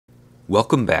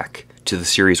Welcome back to the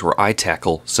series where I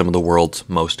tackle some of the world's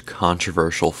most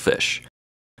controversial fish.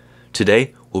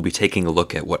 Today, we'll be taking a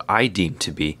look at what I deem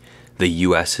to be the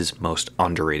US's most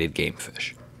underrated game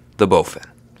fish, the bowfin.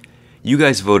 You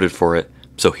guys voted for it,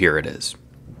 so here it is.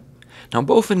 Now,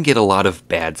 bowfin get a lot of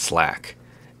bad slack,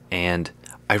 and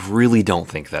I really don't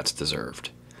think that's deserved.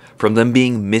 From them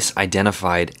being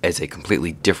misidentified as a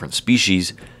completely different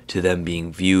species to them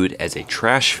being viewed as a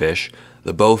trash fish,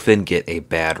 the bowfin get a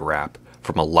bad rap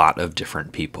from a lot of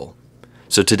different people.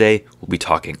 So today, we'll be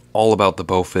talking all about the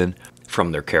bowfin,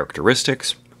 from their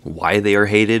characteristics, why they are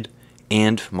hated,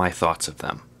 and my thoughts of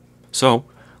them. So,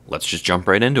 let's just jump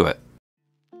right into it.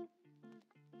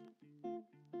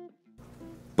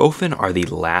 Bowfin are the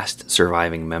last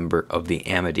surviving member of the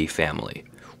Amidae family,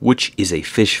 which is a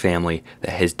fish family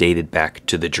that has dated back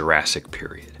to the Jurassic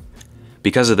period.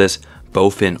 Because of this,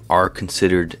 bowfin are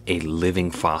considered a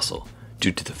living fossil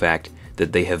due to the fact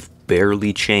that they have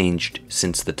barely changed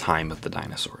since the time of the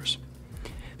dinosaurs.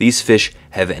 These fish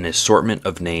have an assortment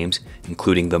of names,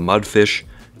 including the mudfish,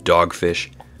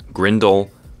 dogfish, grindle,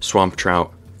 swamp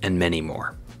trout, and many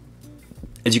more.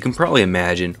 As you can probably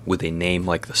imagine, with a name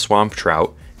like the swamp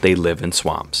trout, they live in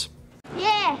swamps.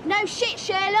 Yeah, no shit,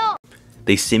 Sherlock!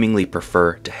 They seemingly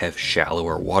prefer to have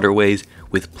shallower waterways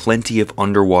with plenty of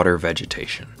underwater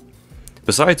vegetation.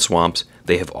 Besides swamps,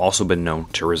 they have also been known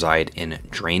to reside in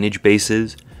drainage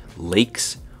bases,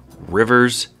 lakes,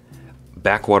 rivers,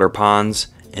 backwater ponds,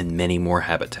 and many more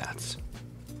habitats.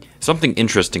 Something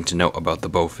interesting to note about the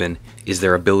bowfin is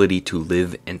their ability to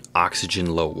live in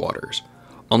oxygen-low waters.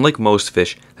 Unlike most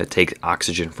fish that take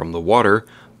oxygen from the water,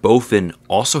 bowfin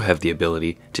also have the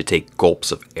ability to take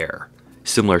gulps of air,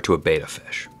 similar to a betta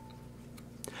fish.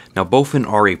 Now, bowfin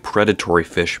are a predatory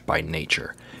fish by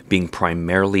nature, being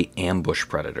primarily ambush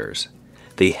predators.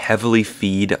 They heavily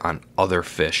feed on other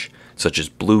fish, such as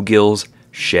bluegills,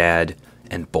 shad,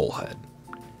 and bullhead.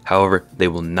 However, they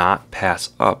will not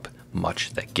pass up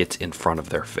much that gets in front of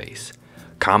their face,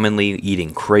 commonly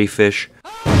eating crayfish,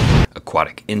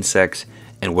 aquatic insects,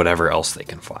 and whatever else they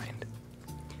can find.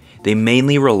 They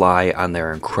mainly rely on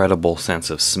their incredible sense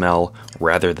of smell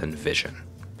rather than vision.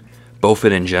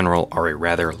 Bowfin in general are a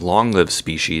rather long-lived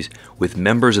species, with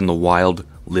members in the wild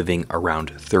living around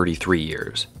 33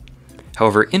 years.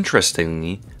 However,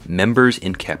 interestingly, members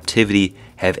in captivity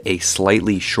have a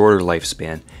slightly shorter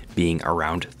lifespan, being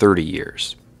around 30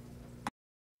 years.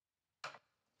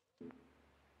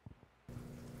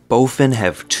 Bowfin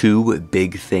have two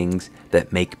big things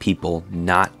that make people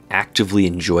not actively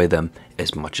enjoy them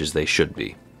as much as they should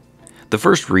be. The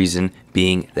first reason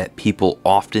being that people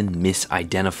often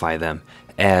misidentify them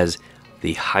as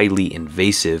the highly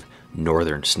invasive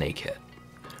northern snakehead.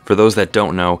 For those that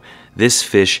don't know, this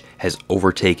fish has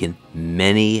overtaken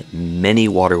many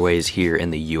waterways here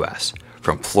in the US,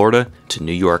 from Florida to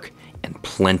New York and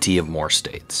plenty of more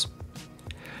states.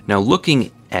 Now,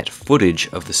 looking at footage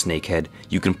of the snakehead,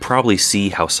 you can probably see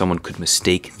how someone could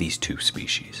mistake these two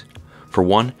species. For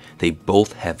one, they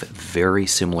both have very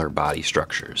similar body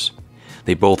structures.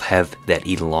 They both have that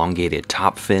elongated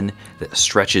top fin that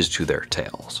stretches to their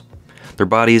tails. Their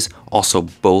bodies also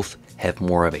both have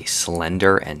more of a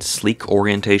slender and sleek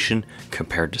orientation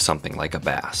compared to something like a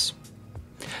bass.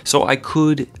 So I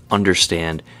could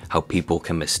understand how people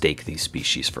can mistake these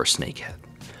species for snakehead.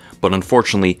 But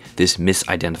unfortunately, this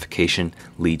misidentification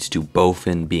leads to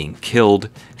bowfin being killed,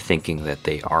 thinking that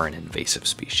they are an invasive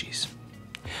species.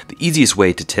 The easiest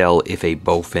way to tell if a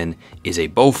bowfin is a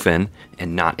bowfin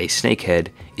and not a snakehead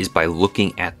is by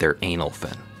looking at their anal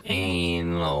fin.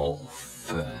 Anal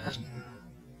fin.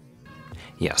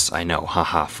 Yes, I know,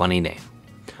 haha, funny name.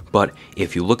 But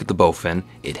if you look at the bowfin,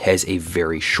 it has a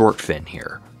very short fin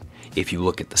here. If you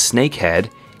look at the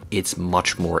snakehead, it's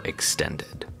much more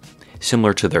extended,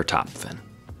 similar to their top fin.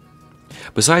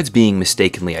 Besides being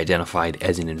mistakenly identified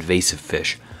as an invasive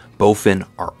fish, bowfin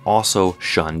are also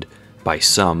shunned by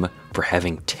some for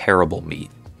having terrible meat.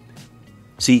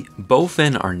 See,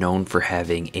 bowfin are known for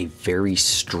having a very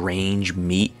strange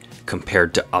meat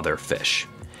compared to other fish.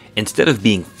 Instead of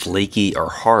being flaky or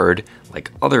hard like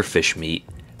other fish meat,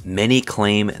 many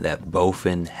claim that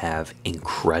bowfin have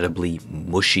incredibly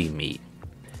mushy meat.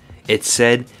 It's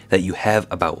said that you have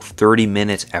about 30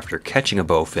 minutes after catching a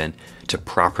bowfin to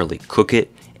properly cook it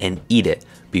and eat it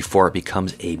before it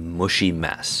becomes a mushy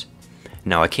mess.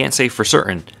 Now, I can't say for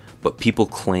certain, but people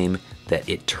claim that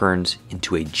it turns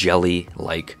into a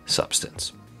jelly-like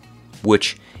substance.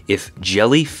 Which, if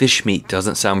jelly fish meat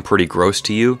doesn't sound pretty gross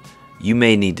to you, you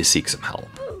may need to seek some help.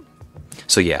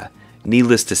 So yeah,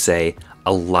 needless to say,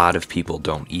 a lot of people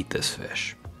don't eat this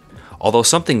fish. Although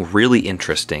something really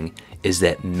interesting is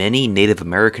that many Native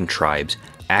American tribes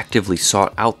actively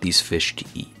sought out these fish to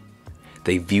eat.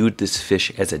 They viewed this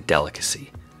fish as a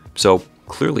delicacy, so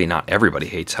clearly not everybody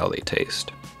hates how they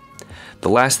taste. The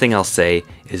last thing I'll say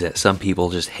is that some people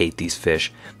just hate these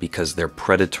fish because they're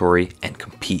predatory and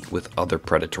compete with other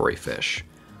predatory fish,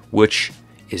 which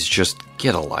is just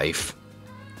get a life.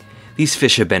 These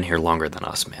fish have been here longer than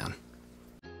us, man.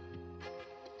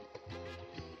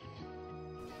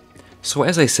 So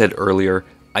as I said earlier,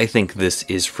 I think this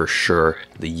is for sure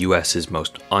the US's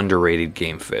most underrated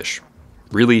game fish.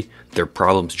 Really, their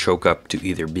problems choke up to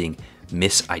either being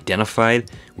misidentified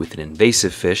with an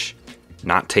invasive fish,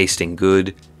 not tasting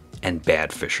good, and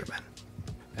bad fishermen.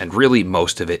 And really,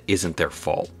 most of it isn't their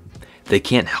fault. They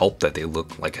can't help that they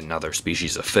look like another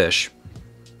species of fish.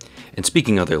 And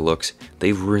speaking of their looks,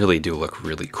 they really do look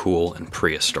really cool and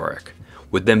prehistoric.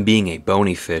 With them being a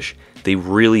bony fish, they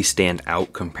really stand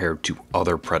out compared to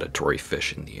other predatory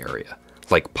fish in the area,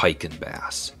 like pike and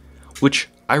bass, which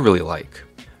I really like.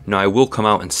 Now, I will come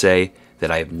out and say that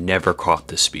I have never caught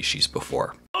this species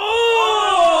before.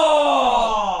 Oh!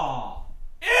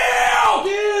 Ew!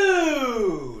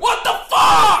 Dude! What the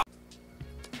fuck?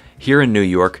 Here in New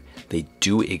York, they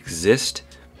do exist,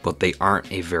 but they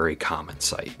aren't a very common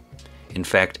sight. In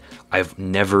fact, I've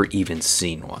never even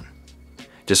seen one.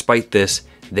 Despite this,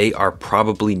 they are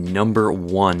probably number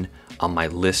one on my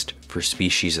list for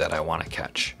species that I want to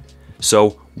catch.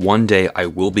 So one day I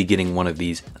will be getting one of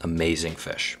these amazing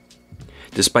fish.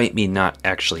 Despite me not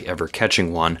actually ever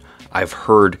catching one, I've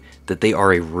heard that they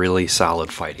are a really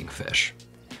solid fighting fish.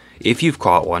 If you've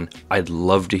caught one, I'd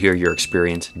love to hear your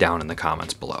experience down in the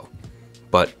comments below.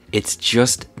 But it's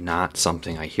just not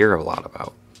something I hear a lot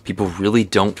about. People really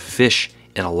don't fish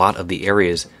in a lot of the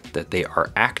areas that they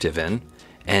are active in,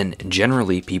 and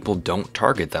generally people don't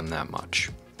target them that much,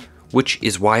 which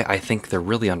is why I think they're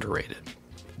really underrated.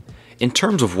 In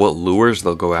terms of what lures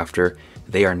they'll go after,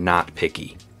 they are not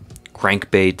picky.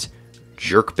 Crankbaits,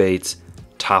 jerkbaits,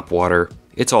 topwater,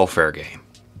 it's all fair game.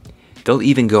 They'll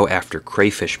even go after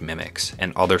crayfish mimics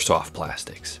and other soft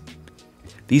plastics.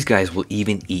 These guys will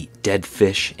even eat dead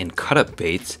fish and cut-up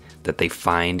baits that they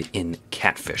find in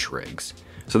catfish rigs,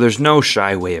 so there's no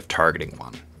shy way of targeting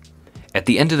one. At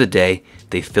the end of the day,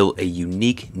 they fill a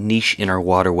unique niche in our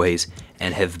waterways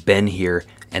and have been here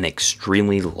an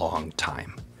extremely long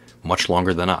time, much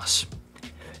longer than us.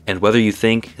 And whether you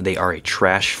think they are a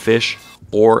trash fish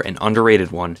or an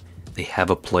underrated one, they have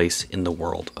a place in the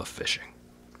world of fishing.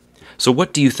 So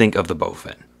what do you think of the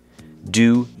bowfin?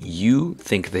 Do you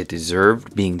think they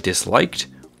deserved being disliked,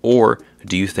 or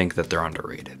do you think that they're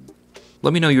underrated?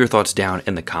 Let me know your thoughts down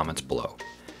in the comments below,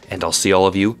 and I'll see all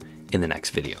of you in the next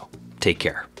video. Take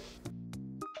care.